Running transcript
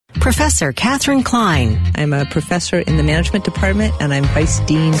Professor Catherine Klein. I'm a professor in the management department, and I'm vice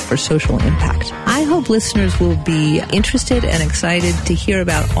dean for social impact. I hope listeners will be interested and excited to hear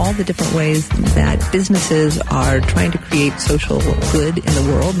about all the different ways that businesses are trying to create social good in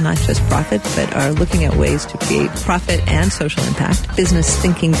the world, not just profit, but are looking at ways to create profit and social impact. Business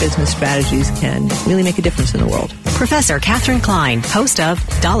thinking, business strategies can really make a difference in the world. Professor Catherine Klein, host of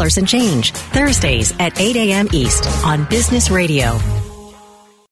Dollars and Change, Thursdays at 8 a.m. East on Business Radio.